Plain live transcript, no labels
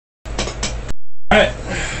Alright,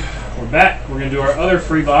 we're back. We're going to do our other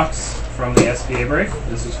free box from the SPA break.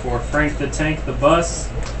 This is for Frank the Tank the Bus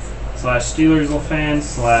 / Steelers fan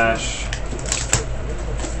 /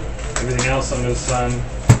 everything else under the sun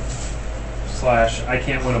 / I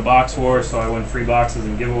can't win a box war, so I win free boxes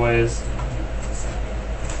and giveaways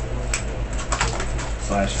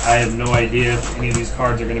 / I have no idea if any of these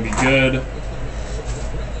cards are going to be good.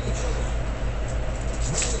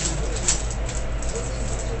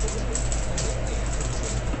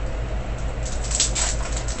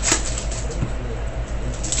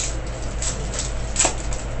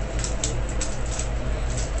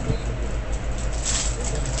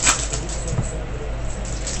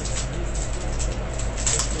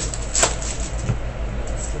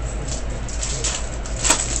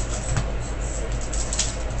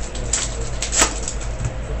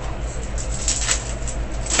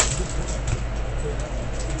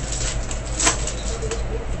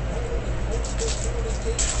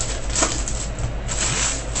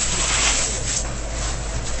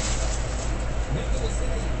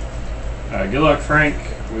 Good luck, Frank.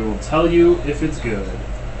 We will tell you if it's good.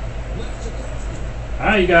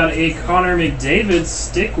 You got a Connor McDavid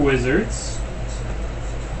Stick Wizards.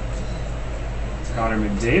 It's Connor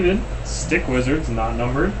McDavid Stick Wizards, not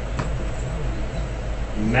numbered.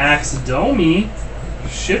 Max Domi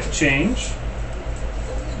Shift Change.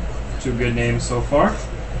 Two good names so far.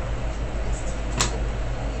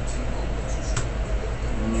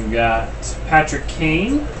 And you got Patrick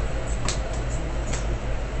Kane.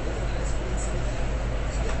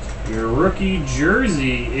 Your rookie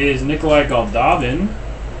jersey is Nikolai Goldobin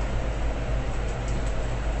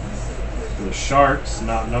for the Sharks,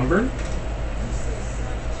 not numbered.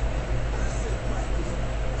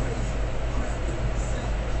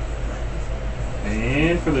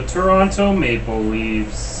 And for the Toronto Maple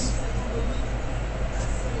Leafs,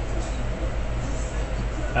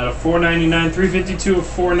 out of 499, 352 of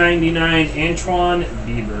 499, Antoine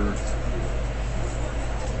Bieber.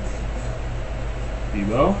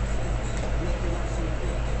 Bebo.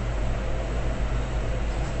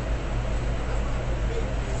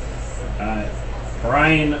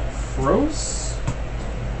 Brian Froese.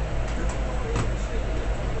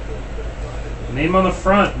 Name on the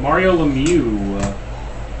front, Mario Lemieux.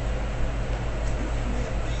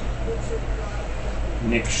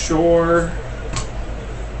 Nick Shore.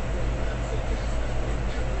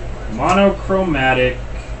 Monochromatic,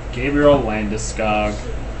 Gabriel Landeskog.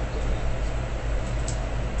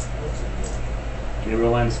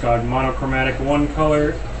 Gabriel Landeskog, monochromatic, one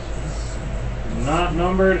color. Not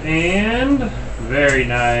numbered, and very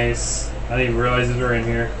nice. I didn't even realize these were in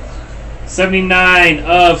here. 79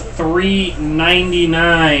 of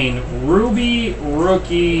 399. Ruby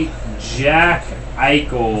rookie Jack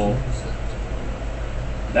Eichel.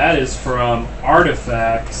 That is from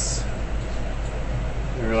Artifacts.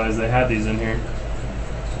 I didn't realize they had these in here.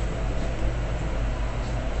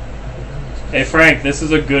 Hey Frank, this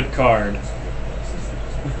is a good card.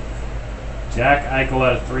 Jack Eichel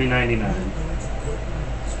out of 399.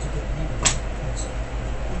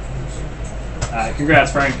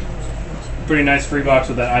 Congrats, Frank. Pretty nice free box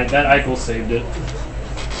with that. That Eichel saved it.